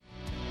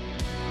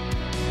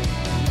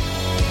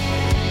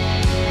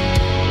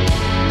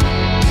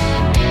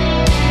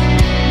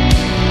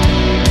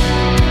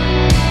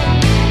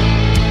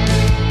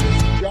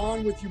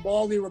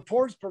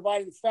reports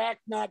providing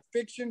fact, not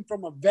fiction,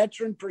 from a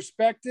veteran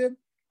perspective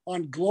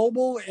on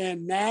global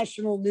and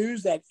national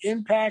news that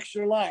impacts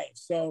your life.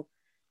 So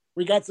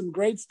we got some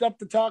great stuff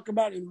to talk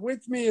about. And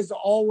with me, as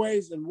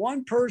always, and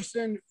one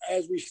person,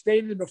 as we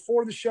stated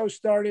before the show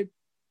started,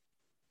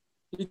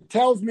 he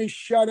tells me,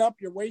 shut up,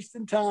 you're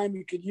wasting time.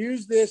 You could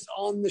use this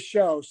on the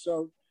show.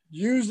 So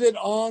use it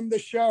on the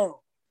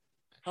show.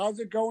 How's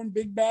it going,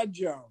 Big Bad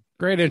Joe?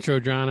 Great intro,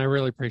 John. I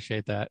really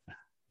appreciate that.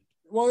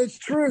 Well, it's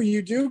true.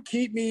 You do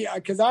keep me,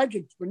 because I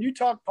can, when you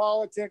talk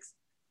politics,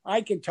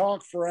 I can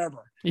talk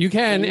forever. You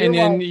can, and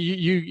then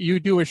you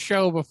do a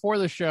show before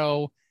the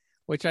show,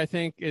 which I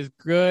think is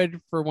good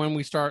for when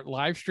we start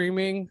live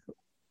streaming,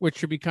 which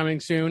should be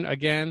coming soon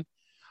again.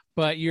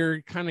 But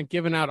you're kind of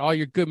giving out all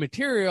your good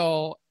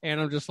material,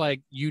 and I'm just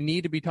like, you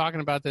need to be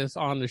talking about this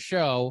on the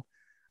show.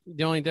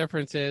 The only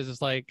difference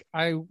is like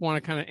I want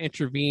to kind of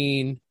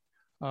intervene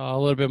a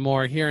little bit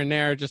more here and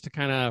there, just to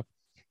kind of,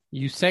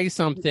 you say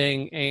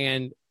something,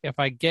 and if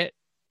I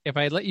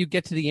let you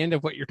get to the end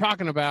of what you're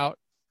talking about,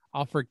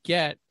 I'll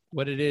forget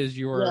what it is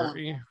you're.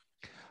 Yeah.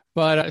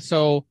 But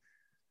so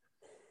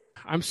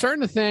I'm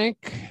starting to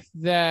think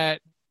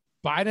that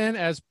Biden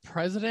as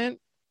president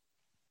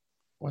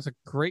was a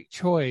great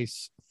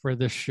choice for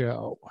the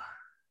show.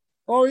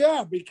 Oh,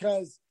 yeah,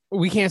 because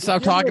we can't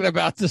stop talking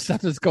about the stuff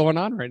that's going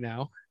on right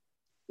now.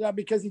 Yeah,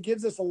 because he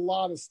gives us a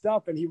lot of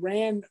stuff, and he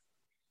ran.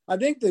 I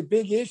think the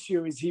big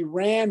issue is he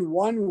ran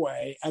one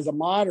way as a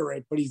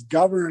moderate, but he's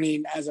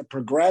governing as a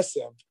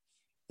progressive,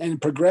 and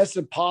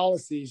progressive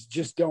policies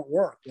just don't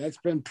work. That's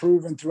been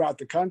proven throughout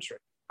the country.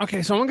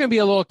 Okay, so I'm going to be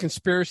a little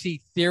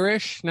conspiracy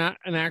theorish, not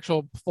an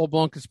actual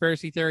full-blown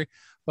conspiracy theory,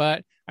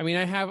 but I mean,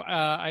 I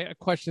have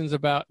questions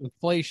about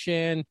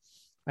inflation.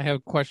 I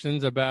have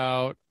questions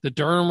about the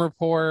Durham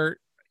report,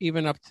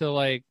 even up to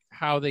like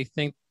how they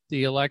think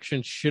the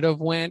election should have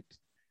went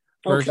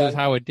versus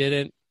how it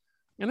didn't.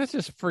 And that's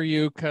just for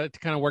you to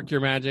kind of work your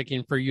magic,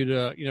 and for you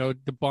to,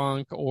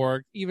 debunk,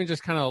 or even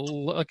just kind of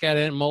look at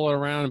it and mull it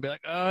around and be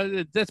like,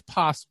 oh, that's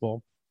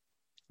possible.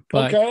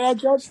 But, okay,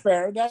 that's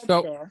fair. That's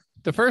fair.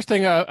 The first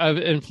thing of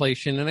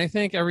inflation, and I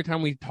think every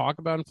time we talk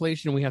about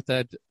inflation, we have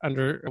to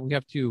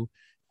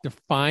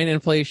define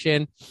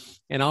inflation,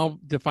 and I'll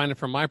define it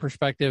from my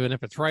perspective. And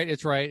if it's right,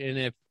 it's right. And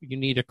if you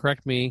need to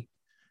correct me,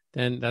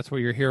 then that's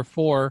what you're here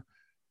for.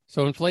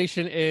 So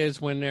inflation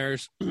is when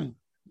there's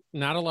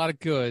not a lot of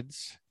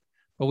goods,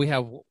 but we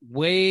have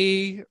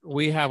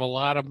a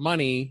lot of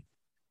money,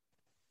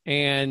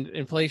 and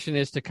inflation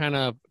is to kind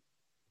of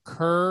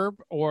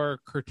curb or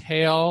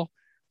curtail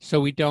so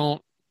we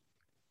don't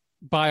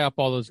buy up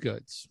all those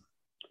goods.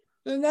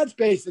 And that's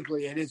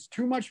basically it. It's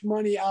too much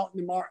money out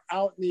in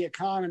the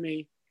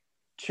economy,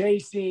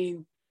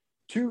 chasing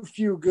too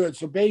few goods.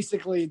 So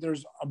basically,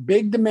 there's a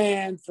big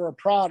demand for a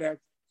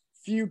product,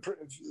 few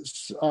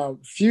products,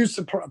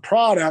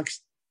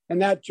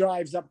 and that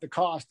drives up the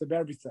cost of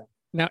everything.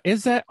 Now,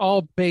 is that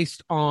all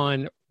based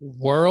on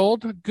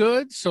world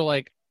goods? So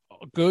like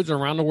goods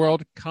around the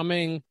world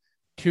coming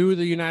to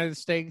the United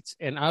States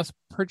and us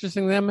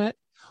purchasing them,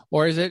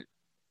 or is it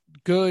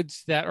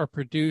goods that are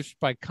produced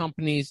by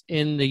companies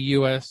in the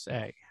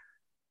USA?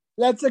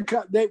 That's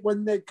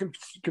when the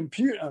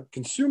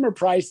consumer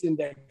price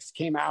index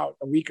came out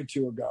a week or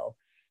two ago,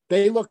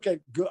 they look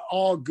at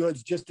all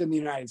goods just in the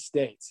United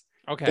States.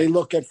 Okay. They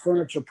look at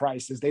furniture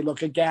prices. They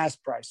look at gas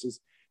prices.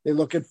 They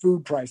look at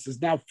food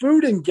prices. Now,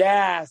 food and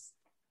gas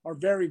are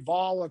very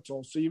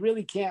volatile, so you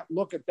really can't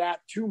look at that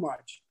too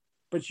much.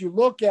 But you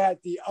look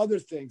at the other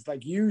things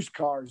like used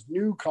cars,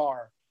 new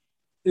car,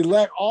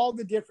 all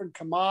the different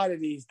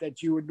commodities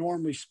that you would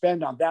normally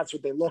spend on. That's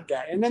what they look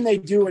at. And then they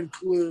do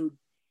include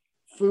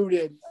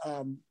food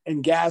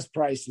and gas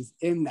prices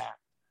in that.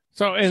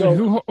 So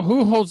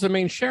who holds the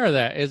main share of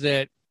that? Is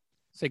it,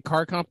 say,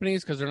 car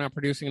companies because they're not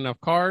producing enough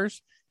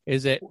cars?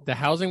 Is it the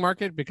housing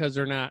market because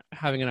they're not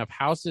having enough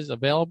houses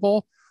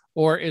available?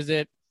 Or is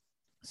it,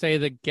 say,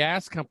 the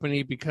gas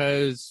company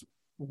because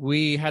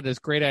we had this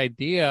great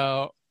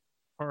idea,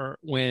 or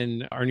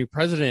when our new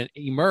president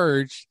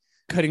emerged,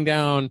 cutting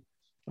down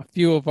a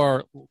few of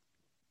our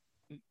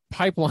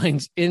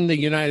pipelines in the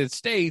United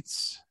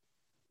States?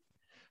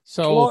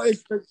 So,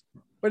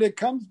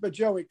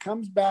 Joe, it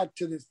comes back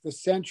to the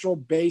central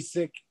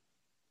basic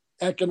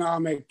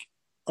economic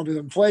of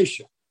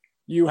inflation.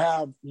 You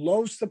have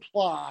low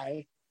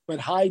supply, but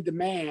high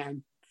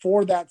demand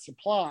for that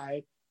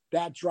supply.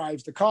 That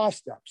drives the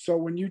cost up. So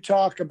when you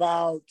talk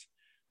about,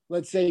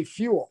 let's say,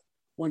 fuel,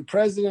 when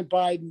President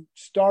Biden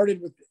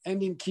started with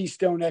ending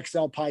Keystone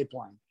XL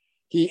pipeline,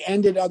 he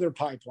ended other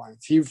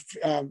pipelines. He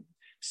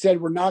said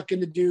we're not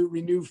going to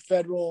renew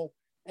federal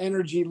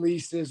energy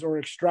leases or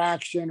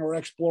extraction or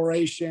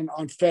exploration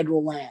on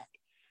federal land.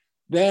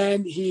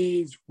 Then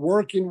he's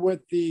working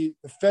with the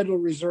Federal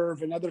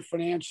Reserve and other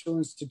financial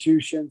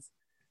institutions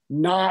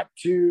not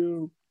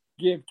to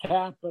give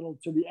capital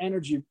to the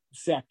energy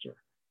sector.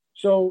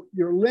 So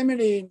you're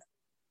limiting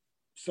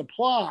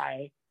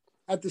supply.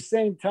 At the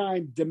same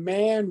time,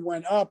 demand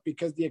went up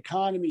because the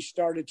economy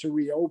started to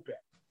reopen.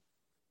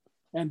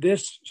 and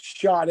this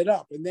shot it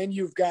up. And then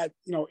you've got,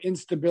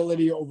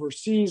 instability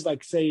overseas,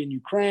 like say in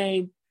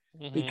Ukraine,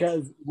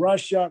 because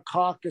Russia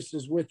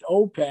caucuses with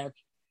OPEC,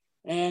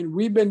 and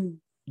we've been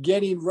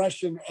getting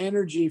Russian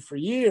energy for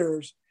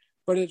years,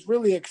 but it's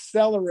really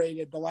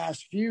accelerated the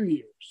last few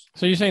years.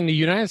 So you're saying the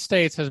United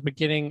States has been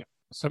getting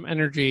some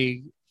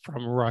energy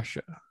from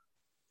Russia?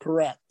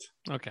 Correct.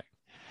 Okay.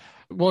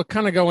 Well,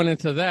 kind of going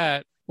into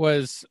that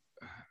was,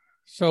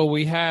 so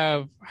we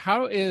have,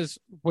 how is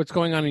what's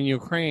going on in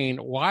Ukraine?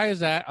 Why is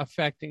that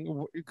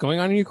affecting going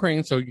on in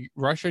Ukraine? So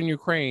Russia and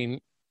Ukraine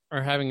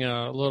are having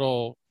a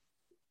little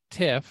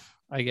tiff,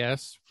 I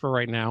guess, for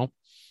right now.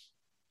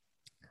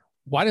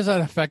 Why does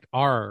that affect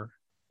our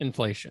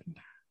inflation?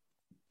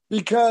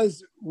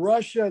 Because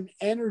Russian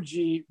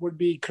energy would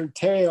be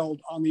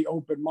curtailed on the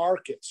open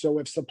market. So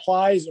if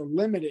supplies are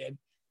limited,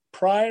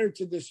 prior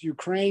to this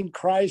Ukraine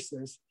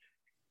crisis,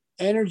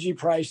 energy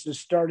prices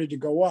started to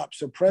go up.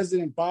 So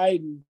President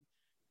Biden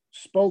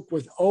spoke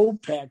with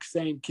OPEC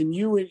saying,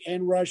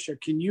 and Russia,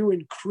 can you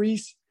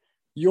increase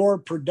your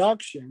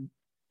production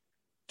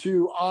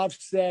to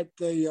offset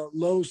the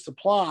low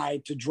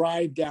supply to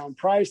drive down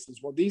prices?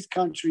 Well, these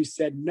countries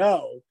said,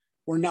 no,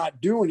 we're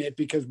not doing it,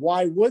 because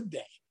why would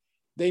they?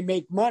 They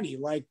make money.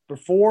 Like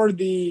before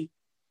the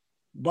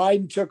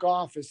Biden took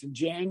office in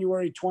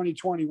January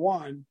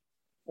 2021,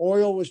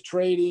 oil was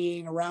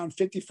trading around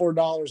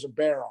 $54 a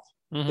barrel.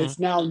 It's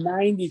now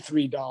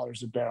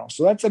 $93 a barrel.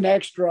 So that's an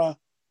extra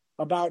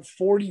about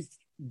 $40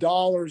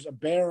 a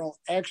barrel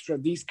extra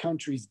these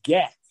countries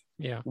get.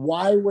 Yeah.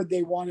 Why would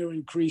they want to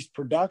increase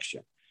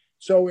production?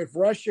 So if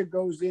Russia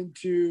goes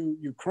into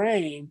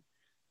Ukraine,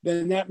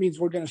 then that means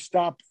we're going to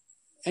stop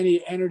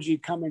any energy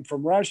coming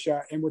from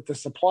Russia. And with the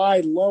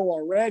supply low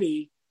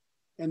already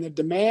and the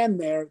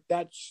demand there,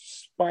 that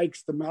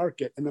spikes the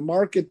market. And the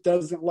market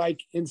doesn't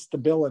like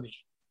instability.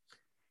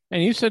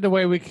 And you said the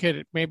way we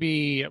could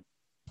maybe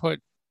put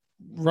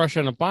Russia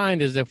in a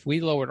bind is if we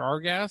lowered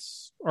our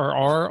gas or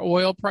our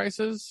oil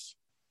prices.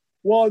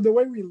 Well, the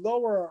way we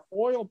lower our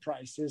oil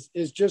prices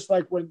is just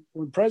like when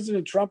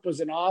President Trump was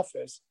in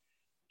office,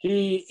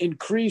 he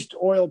increased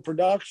oil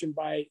production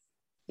by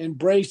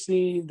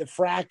embracing the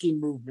fracking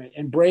movement,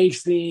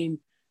 embracing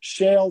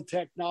shale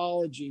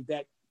technology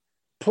that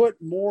put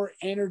more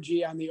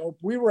energy on the open.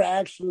 We were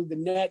actually the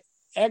net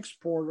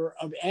exporter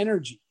of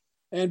energy.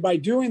 And by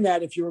doing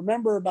that, if you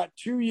remember about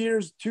 3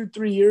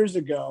 years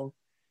ago,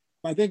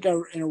 I think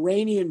an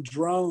Iranian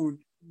drone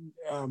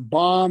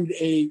bombed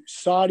a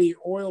Saudi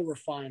oil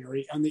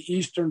refinery on the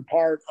eastern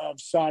part of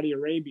Saudi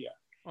Arabia.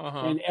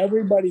 And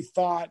everybody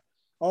thought,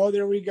 oh,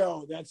 there we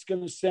go, that's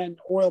going to send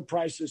oil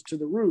prices to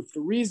the roof.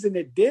 The reason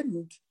it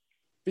didn't,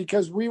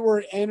 because we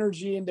were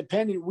energy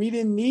independent. We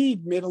didn't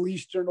need Middle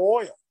Eastern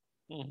oil.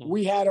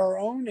 We had our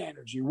own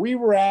energy. We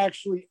were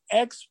actually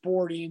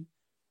exporting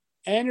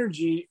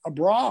energy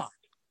abroad.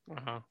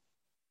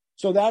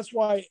 So that's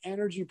why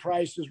energy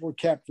prices were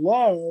kept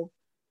low,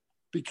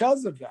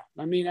 because of that.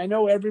 I mean, I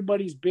know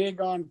everybody's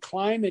big on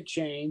climate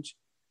change,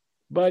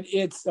 but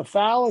it's a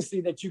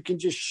fallacy that you can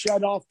just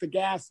shut off the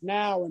gas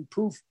now and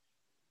poof,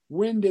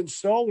 wind and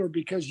solar,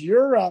 because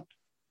Europe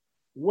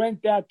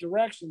went that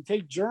direction.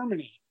 Take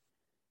Germany.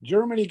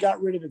 Germany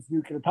got rid of its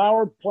nuclear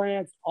power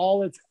plants,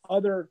 all its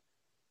other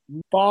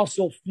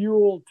fossil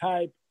fuel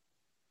type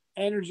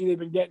energy they've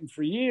been getting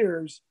for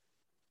years.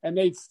 And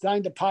they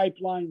signed a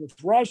pipeline with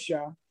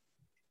Russia,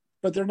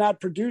 but they're not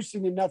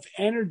producing enough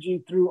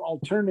energy through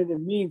alternative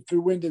means,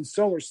 through wind and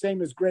solar,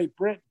 same as Great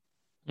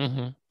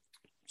Britain.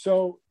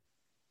 So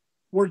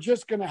we're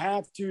just going to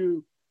have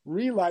to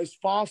realize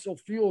fossil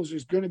fuels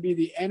is going to be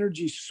the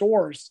energy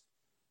source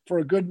for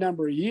a good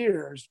number of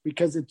years,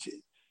 because it's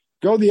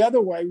go the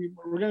other way.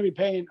 We're going to be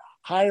paying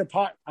higher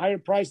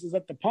prices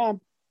at the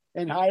pump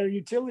and higher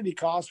utility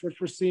costs, which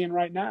we're seeing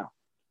right now.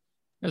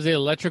 Is the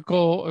electric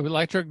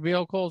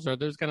vehicles, are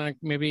those going to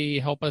maybe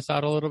help us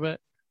out a little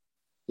bit?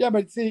 Yeah,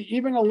 but see,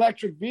 even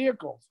electric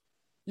vehicles,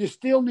 you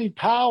still need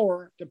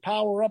power to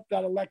power up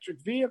that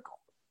electric vehicle.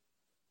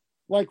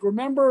 Like,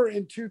 remember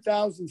in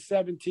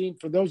 2017,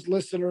 for those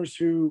listeners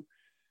who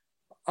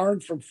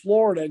aren't from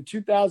Florida, in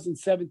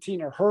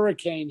 2017, a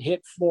hurricane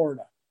hit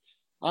Florida.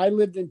 I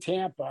lived in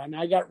Tampa, and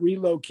I got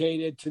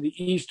relocated to the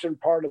eastern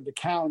part of the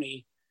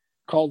county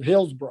called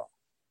Hillsborough.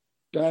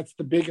 That's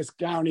the biggest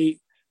county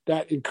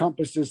that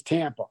encompasses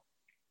Tampa.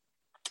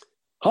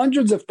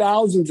 Hundreds of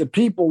thousands of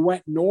people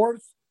went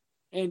north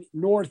and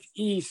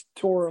northeast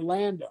to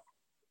Orlando.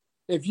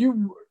 If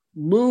you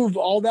move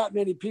all that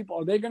many people,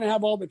 are they going to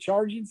have all the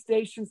charging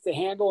stations to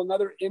handle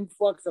another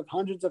influx of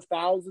hundreds of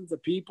thousands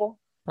of people?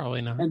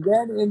 Probably not. And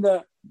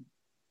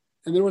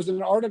then there was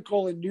an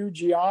article in New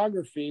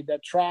Geography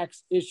that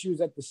tracks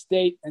issues at the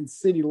state and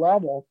city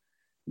level.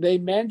 They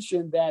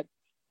mentioned that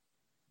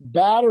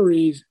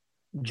batteries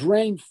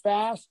drain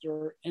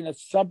faster in a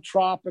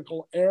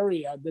subtropical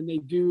area than they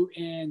do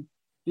in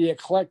the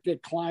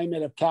eclectic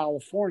climate of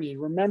California.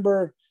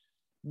 Remember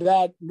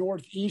that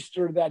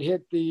northeaster that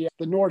hit the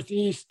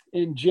Northeast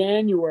in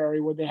January,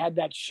 where they had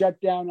that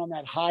shutdown on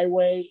that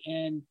highway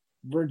in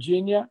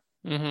Virginia?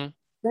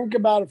 think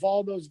about if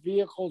all those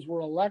vehicles were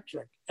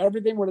electric,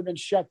 everything would have been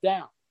shut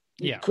down.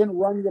 You couldn't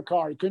run your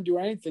car. You couldn't do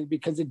anything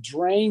because it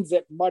drains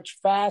it much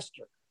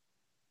faster.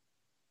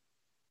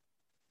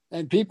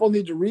 And people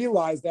need to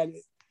realize that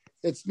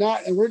it's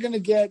not, and we're going to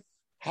get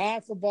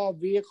half of all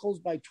vehicles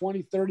by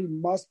 2030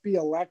 must be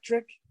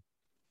electric.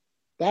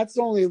 That's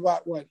only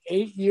what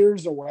 8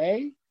 years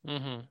away.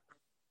 Mm-hmm.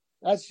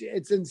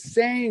 It's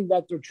insane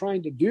that they're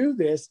trying to do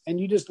this. And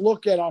you just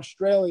look at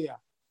Australia,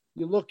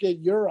 you look at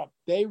Europe,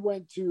 they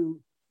went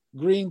to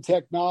green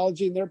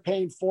technology and they're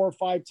paying 4 or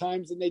 5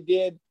 times than they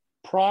did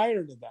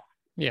prior to that.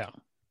 Yeah.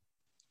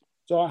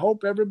 So I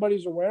hope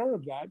everybody's aware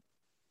of that.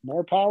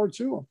 More power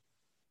to them.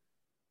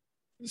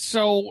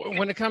 So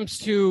when it comes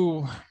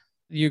to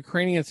the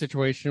Ukrainian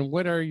situation,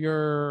 what are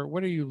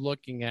you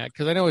looking at?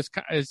 Because I know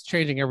it's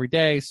changing every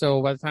day.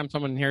 So by the time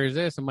someone hears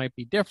this, it might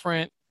be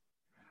different.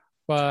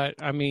 But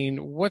I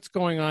mean, what's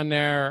going on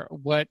there?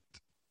 What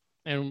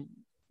and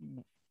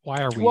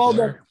why are we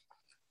there?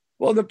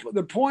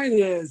 The point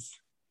is,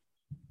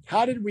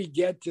 how did we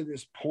get to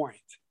this point?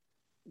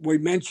 We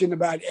mentioned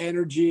about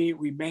energy.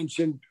 We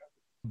mentioned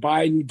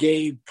Biden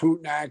gave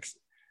Putin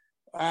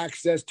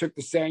access, took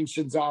the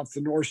sanctions off the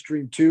Nord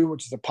Stream 2,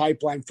 which is a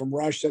pipeline from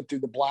Russia through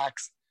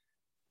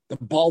the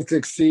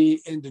Baltic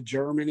Sea into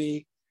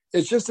Germany.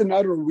 It's just an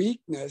utter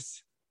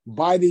weakness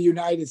by the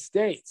United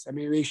States. I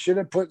mean, we should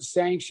have put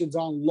sanctions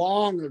on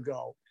long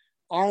ago,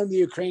 armed the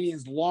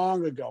Ukrainians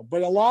long ago.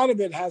 But a lot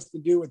of it has to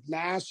do with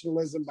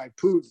nationalism by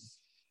Putin.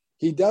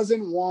 He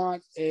doesn't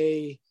want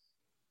a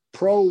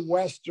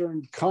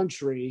pro-Western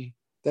country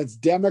that's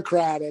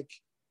democratic,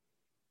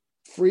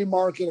 free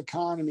market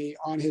economy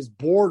on his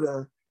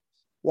border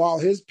while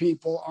his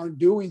people aren't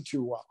doing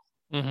too well.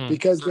 Mm-hmm.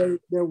 Because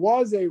there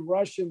was a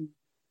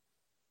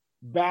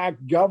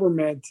Russian-backed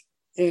government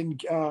in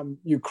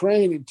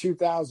Ukraine in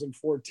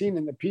 2014,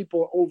 and the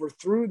people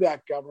overthrew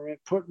that government,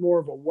 put more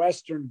of a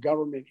Western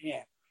government in.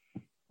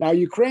 Now,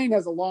 Ukraine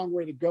has a long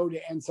way to go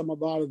to end a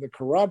lot of the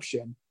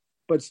corruption,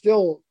 but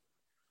still,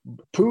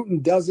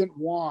 Putin doesn't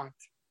want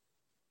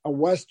a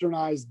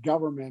westernized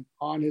government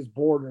on his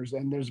borders.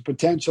 And there's a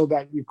potential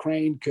that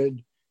Ukraine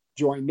could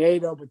join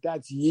NATO, but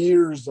that's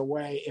years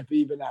away, if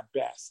even at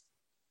best.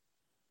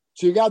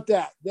 So you got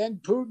that.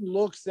 Then Putin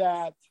looks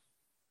at,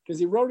 because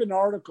he wrote an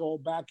article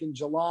back in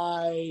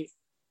July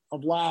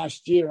of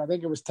last year, I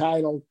think it was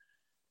titled,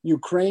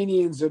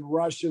 Ukrainians and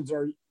Russians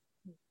are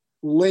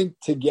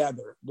linked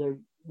together. They're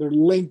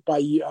linked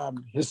by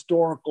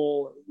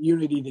historical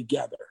unity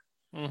together.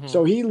 Mm-hmm.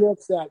 So he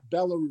looks at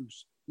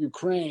Belarus,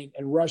 Ukraine,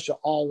 and Russia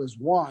all as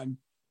one.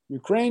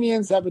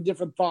 Ukrainians have a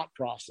different thought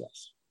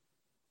process.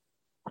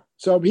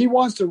 So he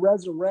wants to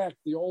resurrect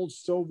the old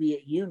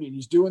Soviet Union.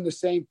 He's doing the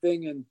same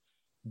thing in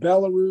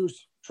Belarus,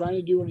 trying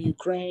to do it in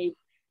Ukraine,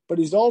 but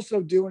he's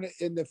also doing it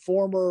in the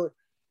former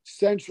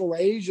Central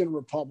Asian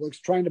republics,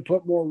 trying to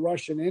put more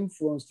Russian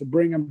influence to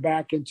bring them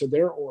back into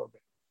their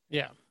orbit.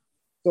 Yeah.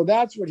 So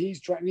that's what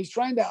he's trying. He's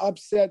trying to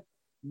upset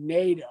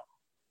NATO,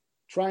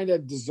 trying to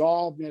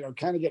dissolve NATO,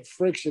 kind of get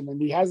friction.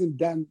 And he hasn't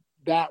done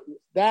that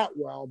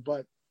well,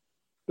 but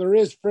there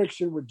is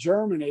friction with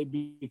Germany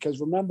because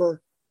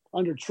remember,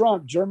 under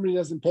Trump, Germany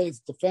doesn't pay its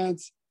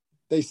defense.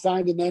 They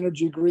signed an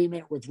energy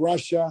agreement with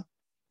Russia,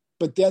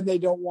 but then they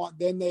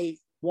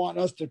want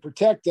us to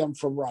protect them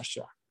from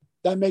Russia.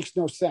 That makes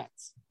no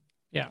sense.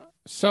 Yeah.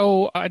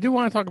 So I do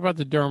want to talk about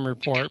the Durham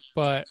report,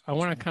 but I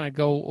want to kind of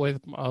go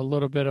with a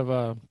little bit of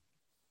a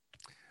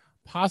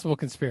possible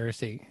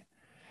conspiracy.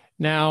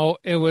 Now,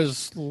 it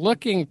was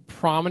looking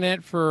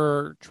prominent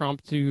for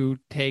Trump to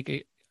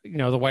take,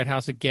 the White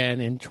House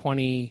again in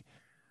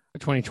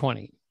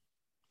 2020.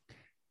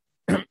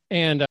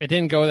 And it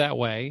didn't go that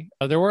way.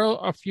 There were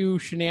a few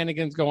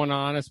shenanigans going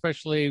on,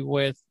 especially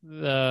with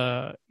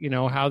how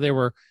they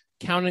were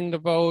counting the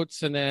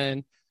votes, and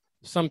then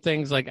some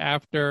things like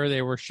after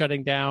they were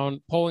shutting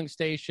down polling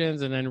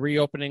stations and then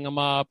reopening them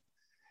up.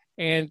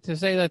 And to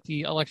say that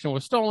the election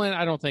was stolen,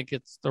 I don't think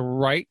it's the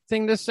right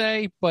thing to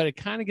say, but it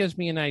kind of gives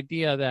me an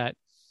idea that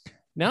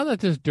now that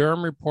this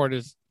Durham report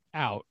is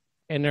out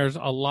and there's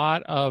a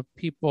lot of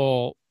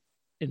people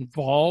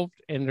involved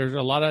and there's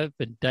a lot of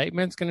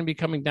indictments going to be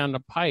coming down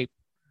the pipe,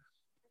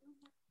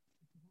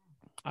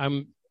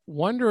 I'm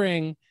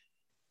wondering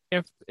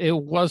if it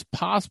was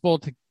possible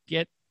to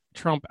get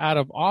Trump out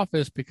of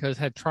office, because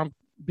had Trump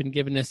been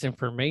given this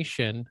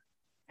information,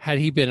 had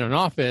he been in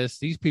office,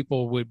 these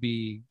people would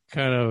be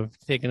kind of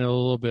taking a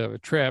little bit of a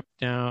trip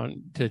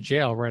down to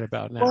jail right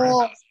about now.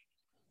 Well,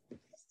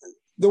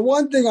 the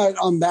one thing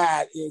on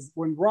that is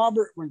when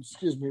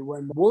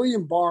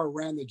William Barr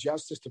ran the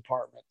Justice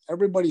Department,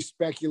 everybody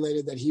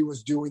speculated that he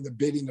was doing the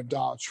bidding of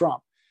Donald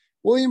Trump.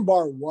 William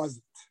Barr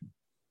wasn't.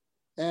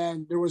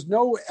 And there was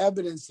no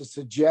evidence to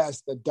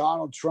suggest that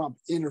Donald Trump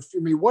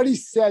interfered. I mean, what he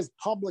says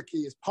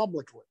publicly is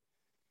publicly.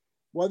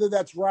 Whether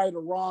that's right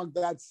or wrong,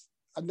 that's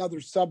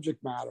another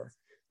subject matter.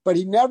 But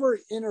he never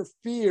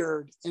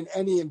interfered in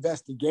any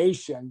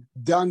investigation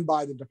done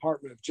by the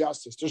Department of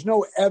Justice. There's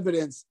no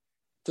evidence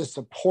to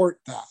support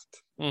that.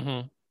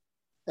 Mm-hmm.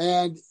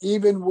 And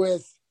even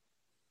with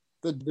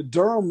the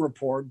Durham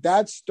report,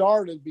 that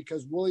started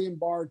because William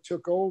Barr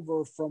took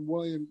over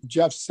from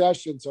Jeff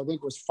Sessions, I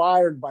think was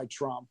fired by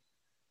Trump.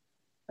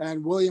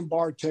 And William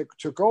Barr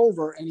took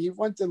over, and he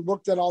went and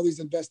looked at all these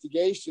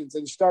investigations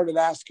and he started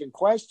asking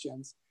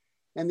questions.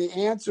 And the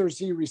answers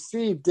he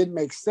received didn't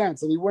make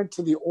sense. And he went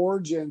to the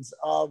origins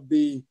of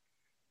the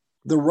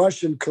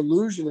Russian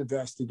collusion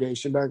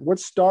investigation. Like, what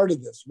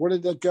started this? Where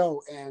did it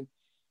go? And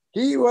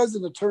he was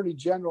an attorney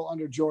general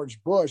under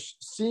George Bush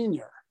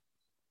Sr.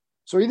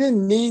 So he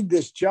didn't need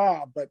this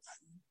job. But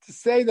to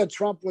say that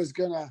Trump was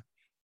going to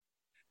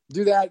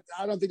do that,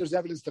 I don't think there's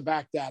evidence to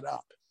back that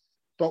up.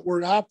 But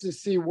we're going to have to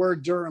see where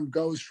Durham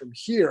goes from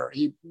here.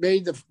 He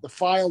made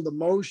filed the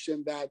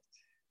motion that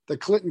the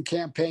Clinton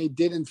campaign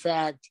did, in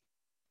fact,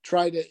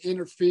 try to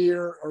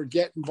interfere or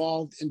get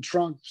involved in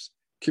Trump's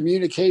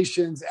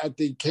communications at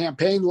the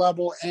campaign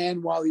level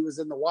and while he was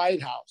in the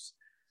White House.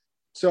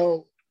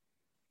 So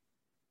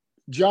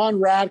John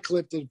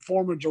Ratcliffe, the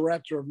former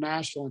director of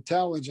national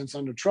intelligence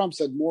under Trump,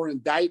 said more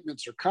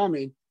indictments are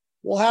coming.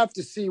 We'll have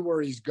to see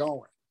where he's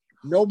going.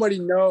 Nobody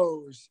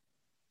knows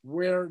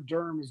where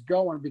Durham is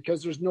going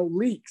because there's no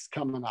leaks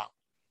coming out.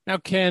 Now,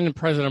 can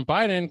President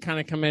Biden kind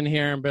of come in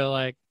here and be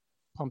like,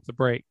 pump the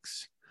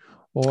brakes?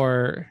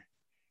 Or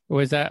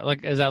does that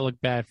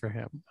look bad for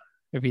him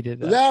if he did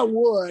that? That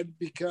would,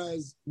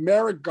 because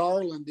Merrick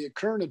Garland, the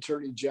current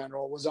attorney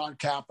general, was on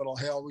Capitol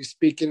Hill. He's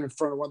speaking in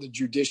front of one of the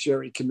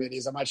judiciary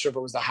committees. I'm not sure if it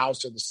was the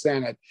House or the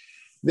Senate.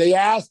 They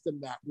asked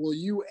him that, will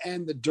you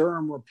end the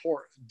Durham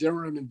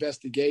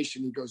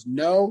investigation? He goes,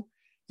 no,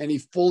 and he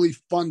fully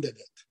funded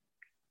it.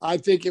 I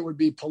think it would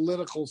be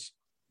political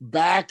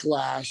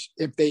backlash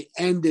if they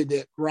ended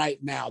it right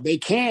now. They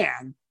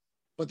can,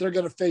 but they're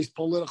going to face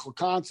political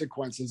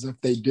consequences if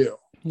they do.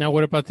 Now,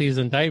 what about these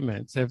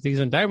indictments? If these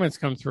indictments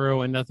come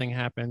through and nothing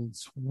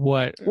happens,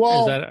 what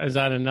is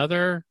that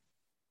another?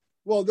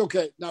 Well,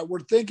 okay. Now we're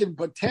thinking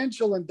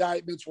potential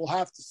indictments. We'll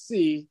have to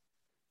see.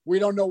 We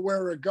don't know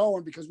where we're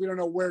going because we don't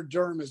know where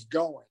Durham is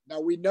going. Now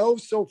we know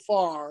so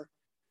far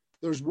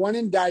there's one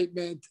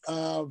indictment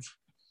of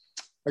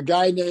a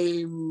guy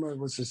named,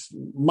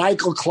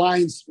 Michael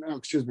Kleins. Oh,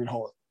 excuse me,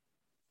 hold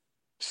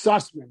it.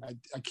 Sussman.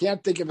 I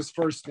can't think of his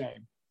first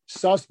name.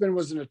 Sussman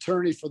was an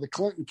attorney for the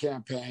Clinton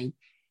campaign.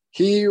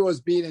 He was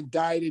being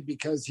indicted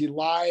because he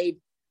lied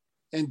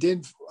and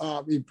didn't.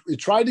 He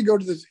tried to go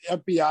to the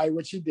FBI,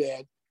 which he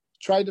did,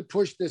 tried to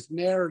push this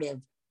narrative,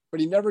 but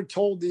he never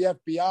told the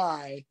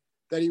FBI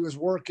that he was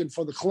working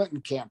for the Clinton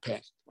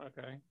campaign.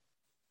 Okay.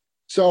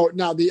 So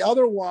now the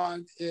other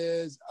one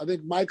is, I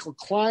think, Michael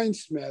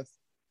Kleinsmith.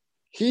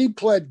 He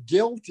pled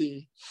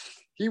guilty.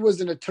 He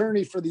was an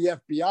attorney for the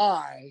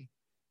FBI.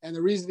 And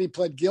the reason he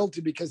pled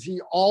guilty because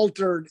he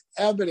altered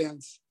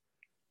evidence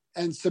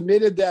and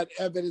submitted that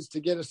evidence to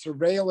get a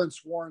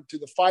surveillance warrant to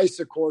the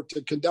FISA court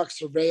to conduct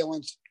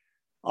surveillance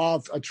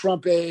of a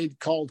Trump aide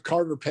called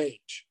Carter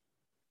Page.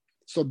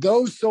 So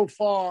those so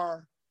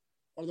far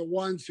are the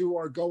ones who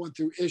are going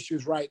through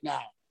issues right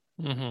now.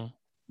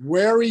 Mm-hmm.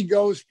 Where he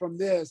goes from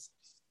this,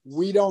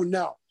 we don't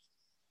know.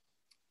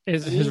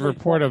 Is his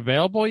report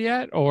available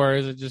yet, or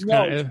is it just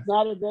kind of... No, it's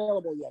not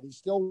available yet. He's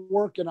still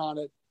working on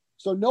it.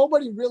 So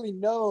nobody really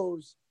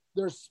knows.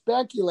 They're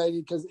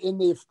speculating because in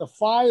the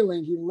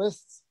filing, he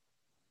lists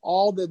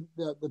all the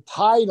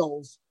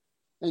titles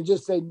and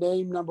just say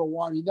name number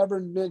one. He never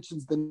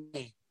mentions the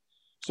name.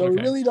 So we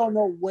really don't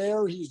know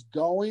where he's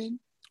going.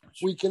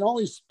 We can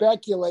only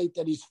speculate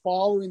that he's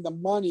following the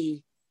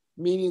money,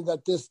 meaning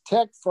that this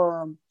tech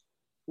firm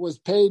was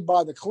paid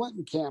by the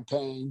Clinton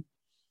campaign.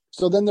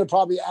 So then they're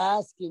probably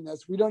asking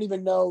this. We don't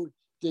even know,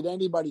 did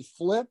anybody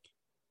flip?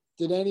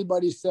 Did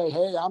anybody say,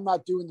 hey, I'm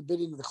not doing the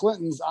bidding of the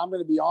Clintons. I'm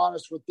going to be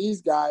honest with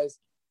these guys.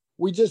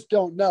 We just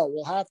don't know.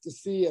 We'll have to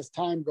see as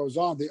time goes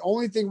on. The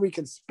only thing we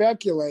can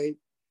speculate,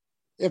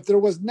 if there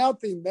was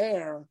nothing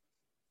there,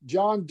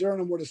 John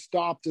Durham would have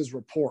stopped his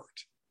report.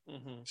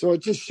 Mm-hmm. So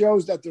it just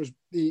shows that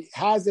he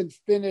hasn't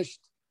finished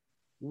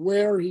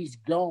where he's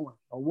going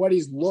or what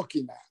he's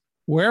looking at.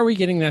 Where are we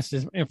getting this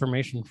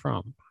information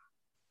from?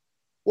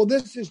 Well,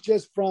 this is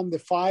just from the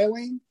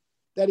filing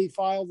that he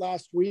filed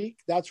last week.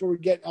 That's where we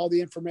get all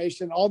the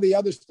information. All the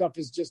other stuff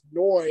is just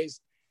noise.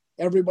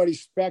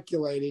 Everybody's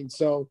speculating.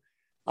 So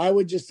I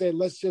would just say,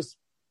 let's just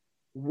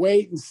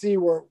wait and see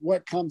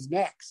what comes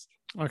next.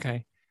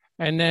 Okay.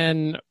 And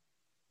then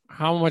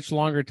how much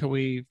longer till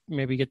we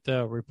maybe get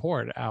the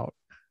report out?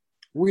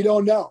 We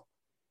don't know.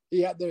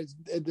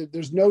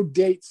 There's no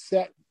date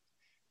set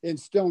in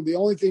stone. The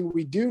only thing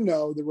we do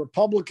know, the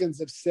Republicans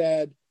have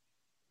said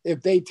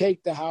if they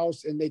take the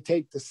House and they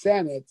take the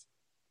Senate,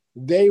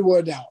 they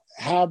would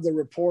have the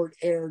report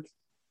aired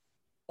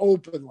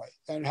openly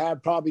and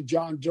have probably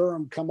John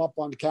Durham come up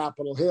on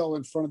Capitol Hill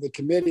in front of the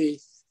committee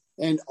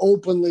and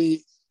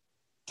openly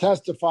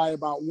testify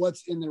about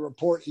what's in the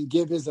report and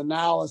give his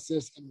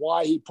analysis and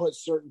why he put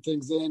certain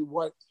things in,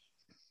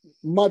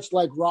 much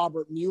like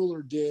Robert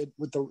Mueller did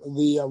with the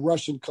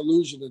Russian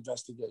collusion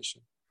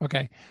investigation.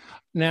 Okay.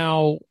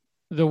 Now,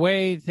 the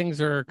way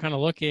things are kind of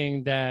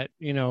looking that,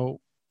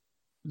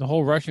 the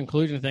whole Russian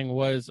collusion thing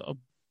was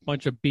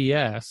bunch of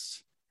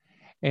BS.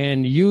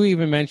 And you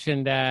even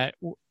mentioned that,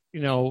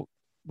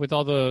 with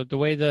all the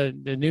way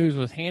the news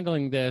was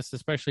handling this,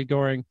 especially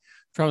during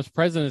Trump's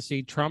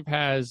presidency, Trump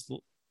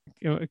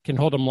can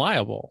hold him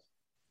liable.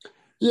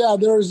 Yeah,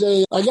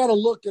 I got to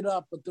look it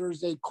up, but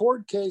there's a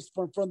court case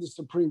from the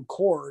Supreme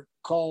Court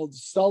called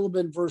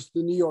Sullivan versus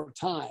the New York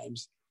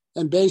Times.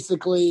 And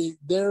basically,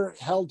 they're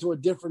held to a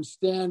different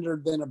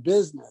standard than a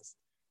business.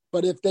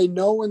 But if they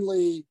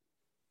knowingly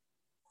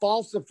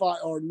falsify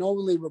or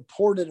knowingly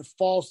reported a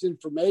false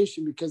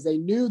information because they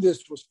knew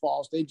this was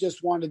false, they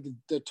just wanted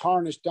to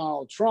tarnish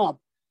Donald Trump,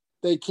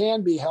 they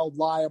can be held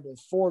liable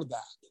for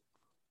that.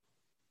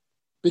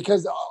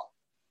 Because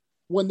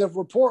when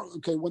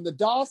the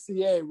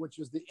dossier, which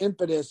was the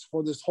impetus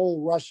for this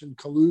whole Russian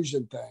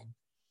collusion thing,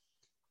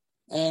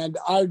 and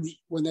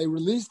when they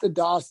released the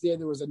dossier,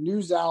 there was a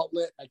news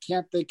outlet, I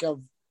can't think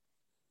of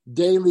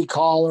Daily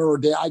Caller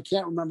I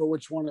can't remember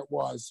which one it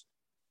was.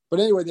 But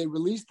anyway, they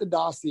released the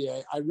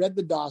dossier. I read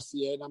the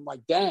dossier and I'm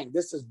like, dang,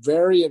 this is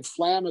very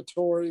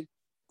inflammatory.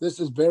 This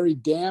is very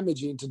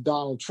damaging to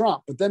Donald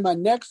Trump. But then my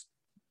next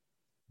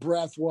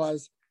breath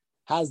was,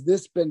 has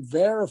this been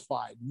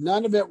verified?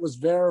 None of it was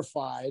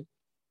verified.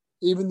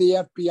 Even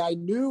the FBI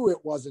knew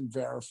it wasn't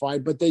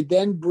verified, but they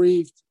then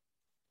briefed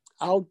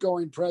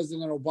outgoing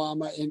President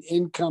Obama and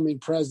incoming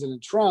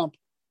President Trump.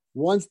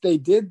 Once they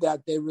did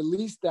that, they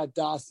released that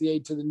dossier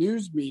to the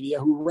news media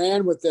who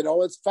ran with it.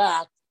 Oh, it's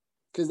fact,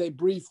 because they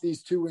briefed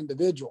these two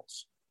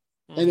individuals.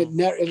 Mm-hmm. And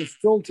it's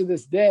still to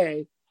this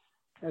day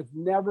has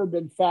never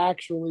been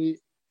factually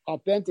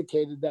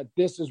authenticated that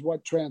this is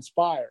what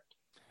transpired.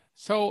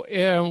 So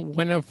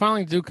when the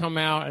filings do come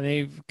out and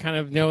they kind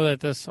of know that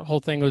this whole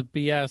thing was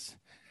BS,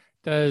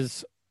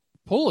 does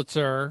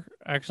Pulitzer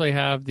actually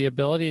have the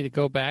ability to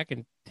go back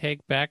and take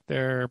back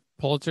their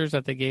Pulitzers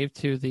that they gave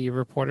to the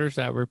reporters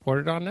that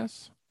reported on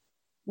this?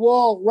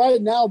 Well,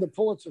 right now, the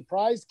Pulitzer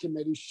Prize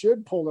Committee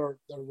should pull their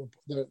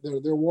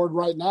award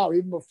right now,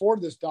 even before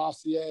this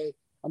dossier,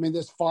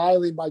 this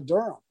filing by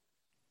Durham,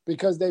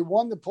 because they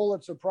won the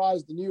Pulitzer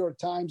Prize, the New York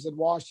Times and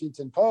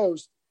Washington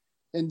Post,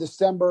 in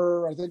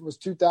December, I think it was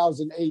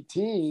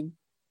 2018,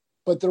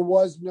 but there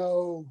was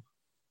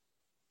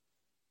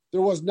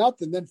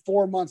nothing. Then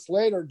 4 months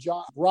later,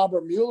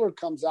 Robert Mueller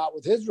comes out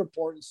with his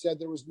report and said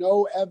there was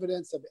no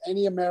evidence of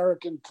any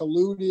American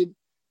colluded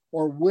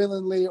or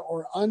willingly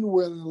or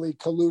unwillingly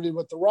colluded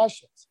with the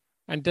Russians.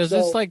 And does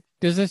this,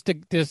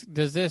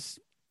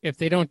 if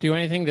they don't do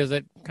anything, does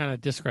it kind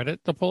of discredit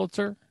the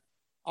Pulitzer?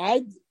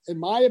 In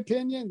my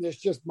opinion, this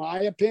is just my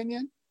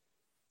opinion.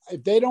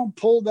 If they don't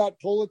pull that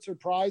Pulitzer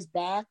Prize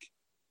back,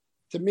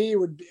 to me,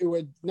 it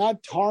would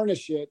not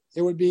tarnish it.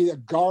 It would be a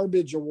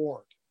garbage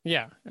award.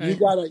 Yeah.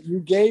 You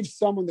gave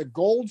someone the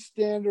gold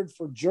standard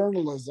for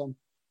journalism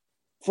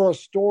for a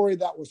story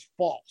that was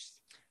false.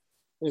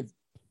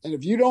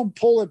 If you don't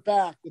pull it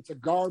back, it's a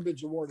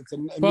garbage award.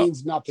 It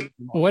means nothing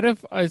anymore. What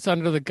if it's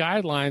under the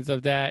guidelines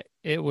of that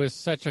it was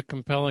such a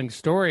compelling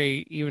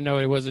story, even though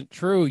it wasn't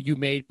true, you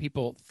made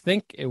people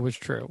think it was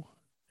true?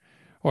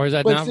 Or is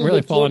that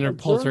really fall under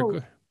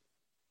Pulitzer?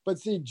 But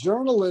see,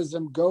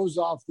 journalism goes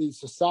off the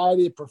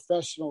Society of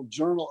Professional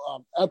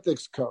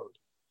Ethics Code.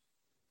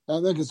 I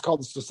think it's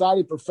called the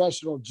Society of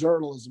Professional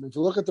Journalism. If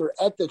you look at their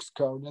ethics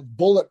code, it's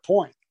bullet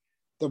point.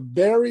 The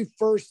very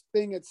first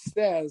thing it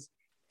says,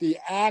 the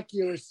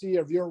accuracy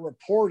of your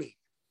reporting.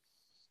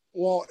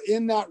 Well,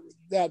 in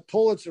that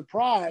Pulitzer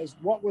Prize,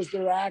 what was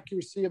their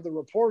accuracy of the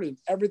reporting?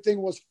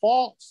 Everything was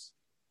false.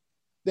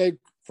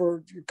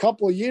 For a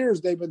couple of years,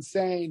 they've been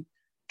saying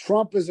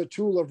Trump is a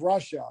tool of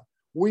Russia.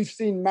 We've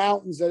seen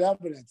mountains of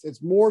evidence.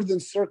 It's more than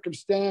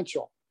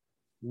circumstantial.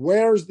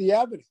 Where's the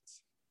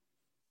evidence?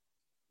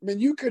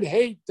 You could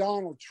hate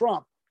Donald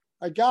Trump.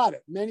 I got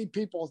it. Many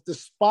people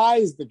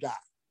despise the guy.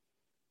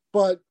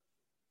 But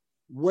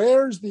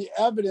where's the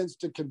evidence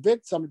to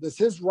convict someone? Does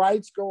his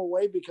rights go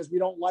away because we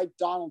don't like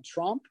Donald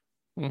Trump?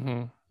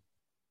 Mm-hmm.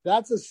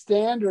 That's a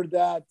standard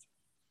that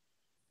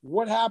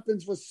what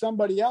happens with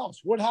somebody else?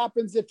 What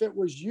happens if it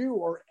was you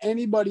or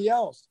anybody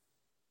else?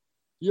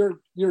 You're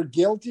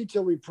guilty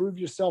till we prove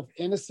yourself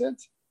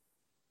innocent?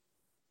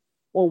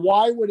 Or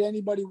why would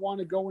anybody want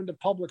to go into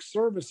public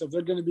service if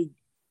they're going to be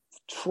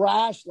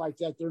trash like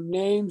that? Their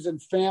names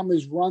and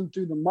families run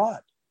through the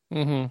mud.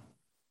 Mm-hmm.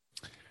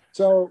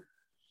 So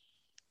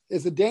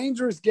it's a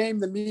dangerous game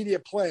the media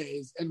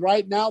plays. And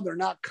right now they're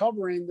not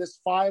covering this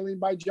filing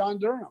by John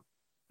Durham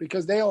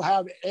because they'll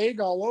have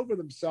egg all over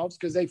themselves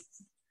because they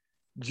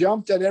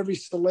jumped at every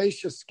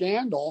salacious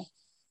scandal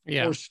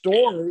or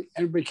story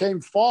and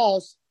became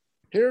false.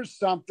 Here's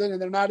something,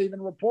 and they're not even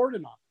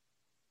reporting on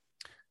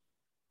it.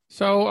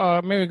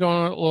 So maybe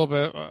going a little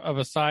bit of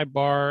a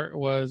sidebar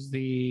was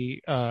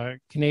the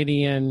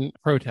Canadian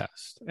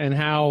protest and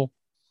how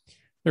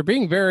they're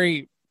being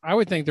I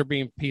would think they're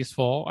being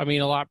peaceful. A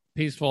lot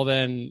peaceful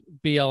than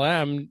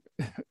BLM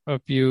a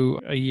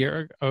few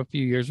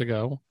years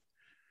ago.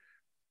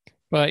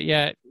 But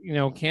yet,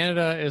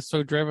 Canada is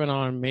so driven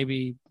on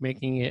maybe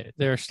making it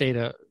their state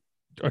a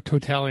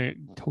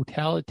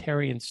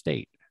totalitarian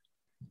state.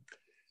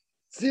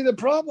 See, the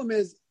problem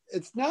is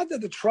it's not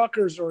that the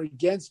truckers are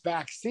against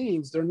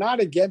vaccines. They're not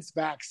against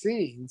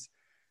vaccines.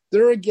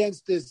 They're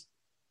against this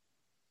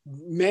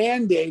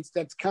mandates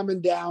that's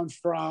coming down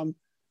from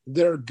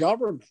their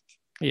government.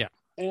 Yeah.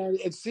 And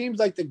it seems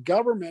like the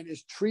government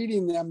is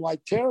treating them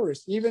like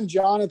terrorists. Even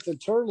Jonathan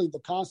Turley, the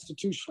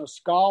constitutional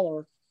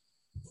scholar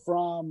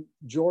from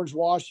George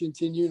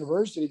Washington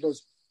University,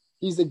 goes,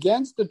 he's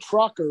against the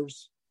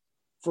truckers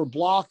for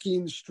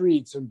blocking the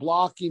streets and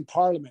blocking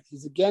Parliament.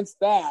 He's against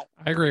that.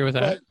 I agree with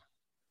that. But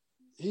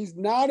he's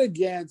not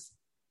against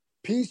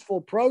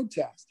peaceful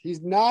protest.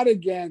 He's not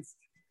against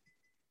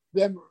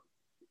them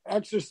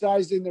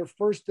exercising their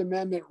First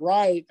Amendment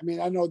right. I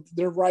mean, I know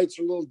their rights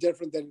are a little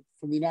different than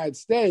from the United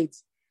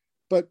States,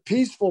 but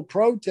peaceful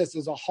protest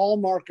is a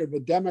hallmark of a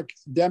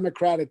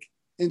democratic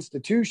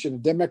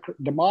institution, a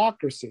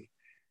democracy.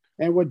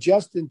 And what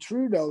Justin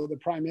Trudeau, the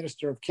Prime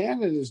Minister of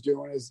Canada, is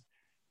doing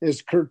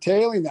is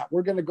curtailing that.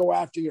 We're going to go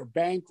after your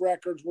bank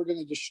records. We're going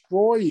to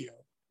destroy you.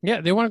 Yeah,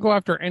 they want to go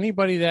after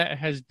anybody that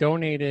has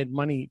donated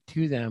money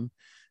to them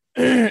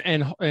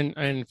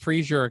and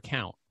freeze your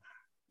account.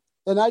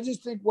 And I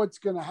just think what's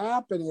going to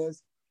happen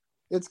is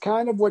it's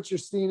kind of what you're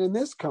seeing in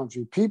this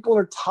country. People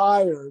are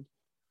tired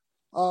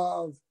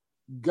of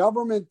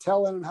government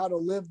telling them how to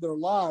live their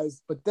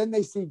lives, but then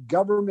they see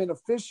government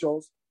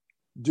officials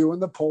doing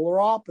the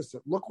polar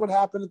opposite. Look what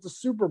happened at the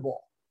Super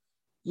Bowl.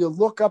 You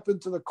look up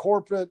into the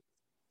corporate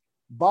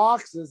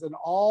boxes and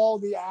all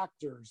the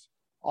actors,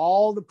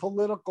 all the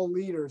political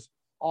leaders,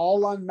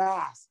 all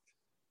unmasked,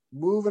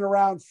 moving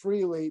around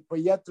freely, but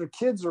yet their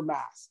kids are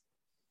masked.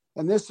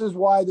 And this is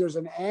why there's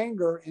an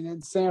anger. And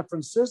in San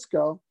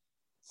Francisco,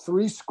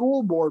 3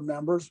 school board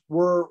members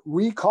were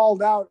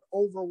recalled out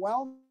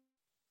overwhelmed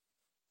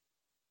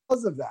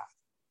because of that.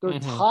 They're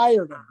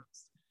tired of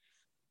this.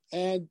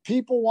 And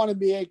people want to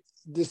make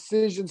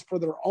decisions for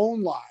their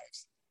own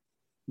lives,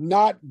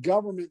 not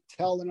government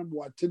telling them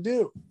what to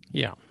do.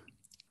 Yeah.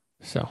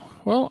 So,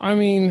 well, I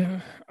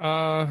mean,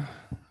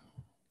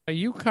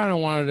 you kind of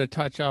wanted to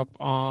touch up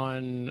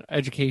on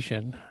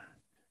education,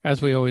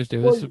 as we always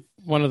do. This is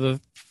one of the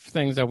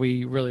things that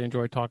we really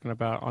enjoy talking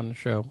about on the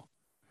show.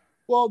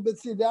 Well, but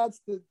see,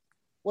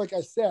 like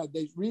I said,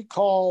 they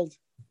recalled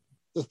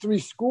the 3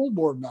 school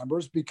board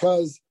members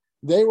because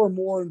they were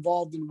more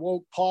involved in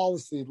woke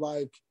policy,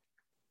 like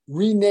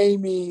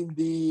renaming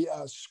the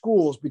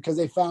schools because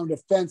they found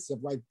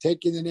offensive, like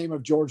taking the name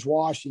of George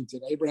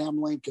Washington,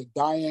 Abraham Lincoln,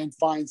 Dianne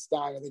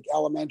Feinstein, I think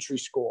elementary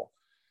school.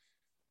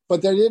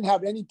 But they didn't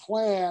have any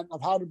plan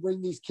of how to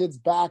bring these kids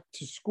back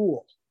to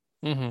school.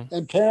 Mm-hmm.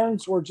 And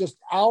parents were just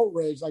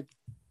outraged. Like,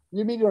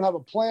 you mean you don't have a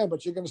plan,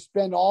 but you're going to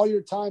spend all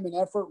your time and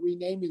effort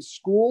renaming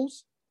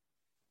schools?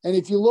 And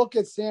if you look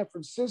at San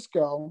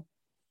Francisco,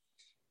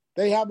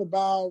 they have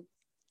about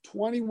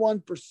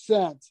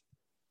 21%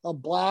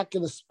 of Black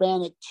and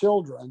Hispanic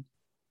children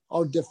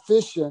are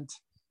deficient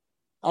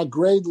at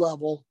grade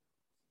level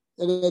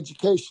in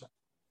education.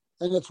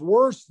 And it's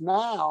worse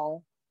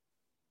now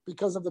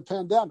because of the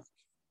pandemic.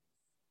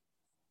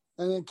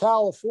 And in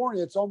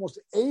California, it's almost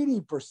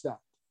 80%.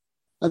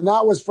 And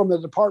that was from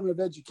the Department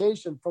of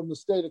Education from the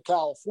state of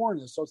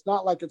California. So it's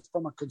not like it's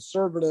from a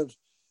conservative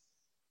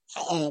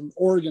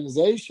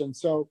organization.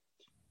 So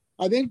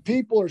I think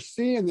people are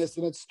seeing this,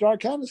 and it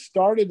kind of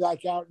started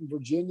like out in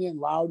Virginia in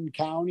Loudoun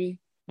County,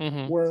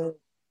 where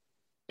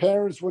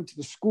parents went to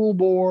the school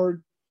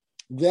board.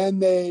 Then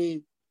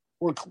they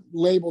were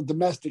labeled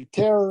domestic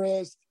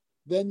terrorists.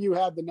 Then you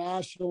have the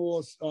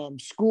National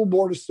School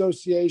Board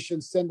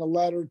Association send a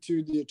letter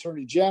to the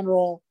Attorney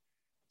General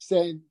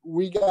saying,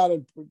 we got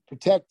to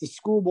protect the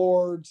school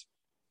boards,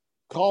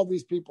 call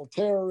these people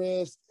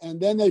terrorists. And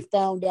then they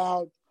found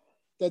out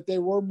that they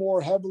were more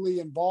heavily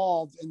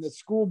involved, and the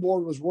school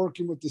board was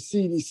working with the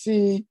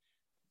CDC.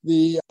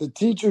 The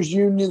teachers'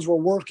 unions were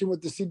working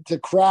with the CDC to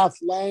craft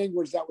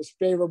language that was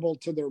favorable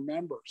to their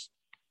members.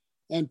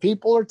 And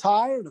people are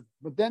tired of it.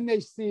 But then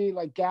they see,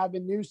 like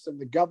Gavin Newsom,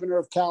 the governor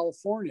of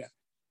California,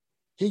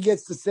 he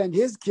gets to send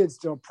his kids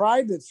to a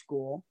private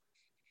school,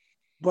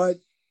 but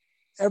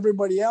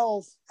everybody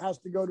else has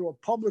to go to a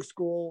public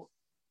school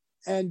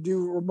and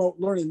do remote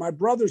learning. My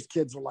brother's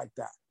kids are like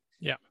that.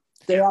 Yeah.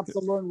 They have to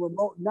learn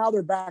remote. Now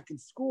they're back in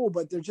school,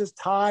 but they're just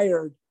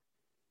tired.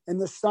 And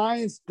the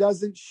science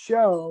doesn't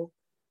show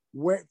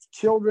where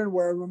children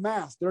wearing a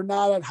mask. They're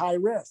not at high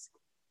risk.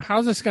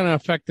 How's this going to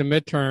affect the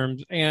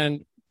midterms?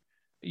 And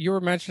you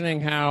were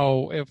mentioning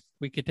how if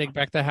we could take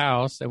back the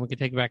House and we could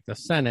take back the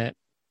Senate.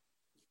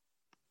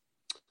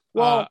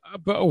 Well,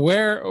 but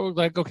where,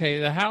 like, okay,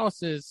 the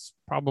House is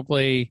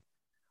probably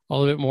a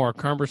little bit more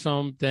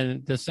cumbersome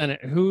than the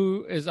Senate.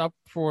 Who is up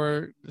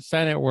for the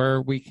Senate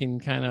where we can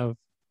kind of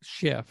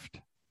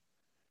shift?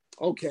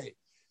 Okay.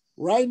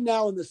 Right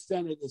now in the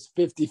Senate, it's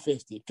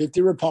 50-50.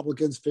 50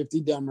 Republicans,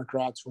 50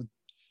 Democrats, with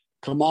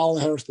Kamala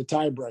Harris, the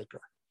tiebreaker.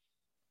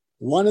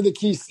 One of the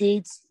key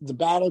seats, the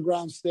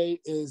battleground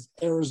state, is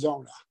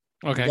Arizona.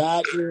 Okay.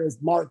 That is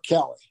Mark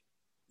Kelly.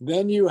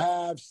 Then you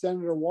have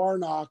Senator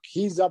Warnock.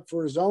 He's up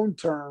for his own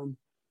term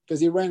because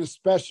he ran a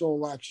special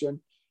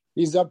election.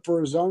 He's up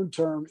for his own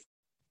term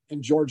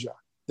in Georgia.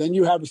 Then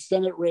you have a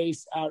Senate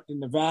race out in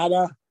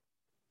Nevada.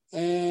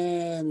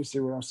 And let me see,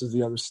 what else is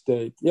the other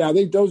state? Yeah, I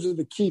think those are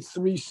the key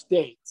 3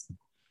 states.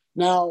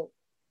 Now,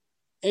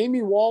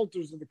 Amy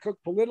Walters of the Cook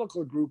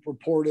Political Group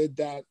reported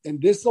that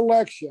in this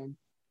election,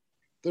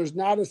 there's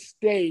not a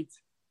state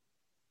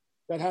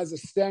that has a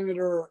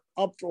senator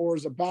up or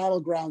is a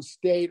battleground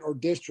state or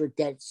district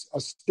that's a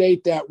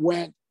state that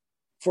went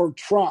for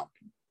Trump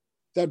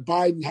that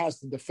Biden has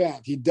to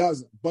defend. He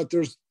doesn't. But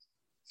there's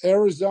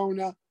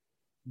Arizona,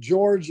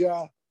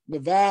 Georgia,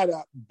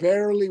 Nevada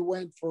barely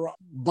went for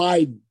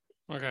Biden.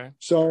 Okay.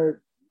 So,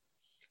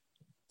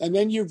 and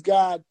then you've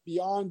got,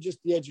 beyond just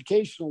the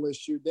educational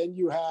issue, then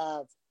you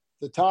have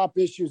the top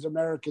issues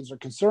Americans are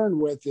concerned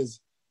with is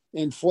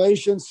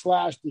inflation /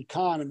 the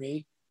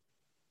economy.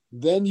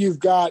 Then you've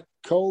got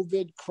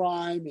COVID,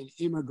 crime, and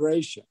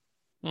immigration.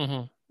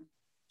 Mm-hmm.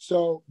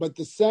 So, but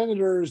the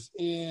senators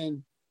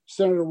in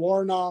Senator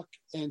Warnock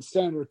and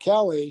Senator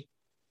Kelly,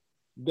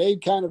 they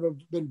kind of have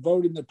been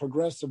voting the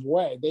progressive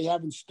way. They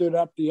haven't stood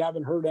up. You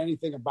haven't heard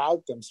anything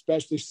about them,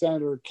 especially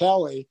Senator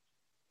Kelly,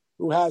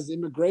 who has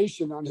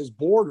immigration on his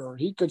border.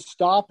 He could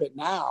stop it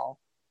now,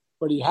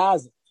 but he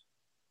hasn't.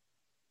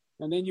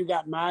 And then you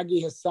got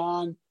Maggie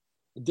Hassan,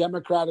 a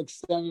Democratic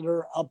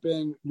senator up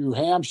in New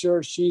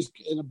Hampshire. She's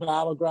in a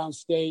battleground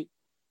state.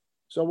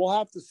 So we'll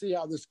have to see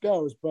how this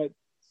goes. But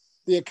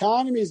the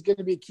economy is going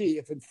to be key.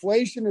 If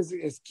inflation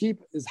is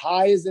keep as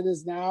high as it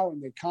is now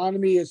and the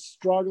economy is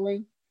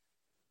struggling,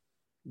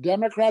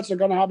 Democrats are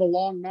going to have a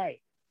long night.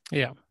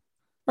 Yeah. All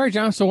right,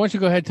 John. So why don't you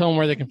go ahead and tell them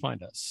where they can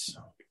find us?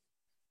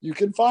 You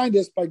can find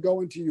us by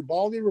going to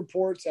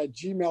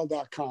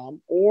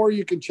ubaldireports@gmail.com, or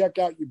you can check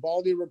out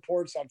Ubaldi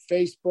Reports on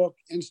Facebook,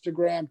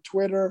 Instagram,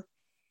 Twitter,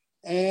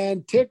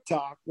 and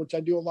TikTok, which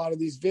I do a lot of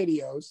these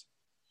videos.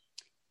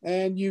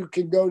 And you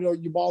can go to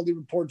Ubaldi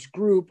Reports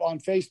group on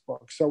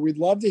Facebook. So we'd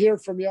love to hear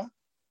from you.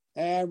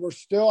 And we're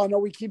still, I know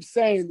we keep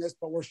saying this,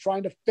 but we're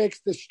trying to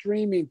fix the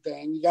streaming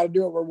thing. You got to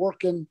do it. We're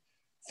working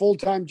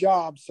full-time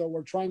jobs. So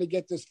we're trying to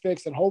get this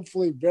fixed. And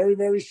hopefully very,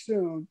 very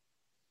soon,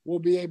 we'll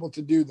be able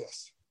to do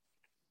this.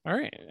 All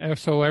right.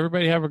 So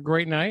everybody have a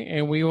great night,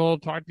 and we will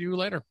talk to you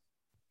later.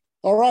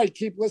 All right.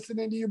 Keep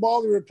listening to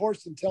Ubaldi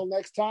Reports. Until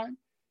next time,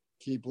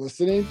 keep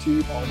listening to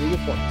Ubaldi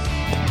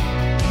Reports.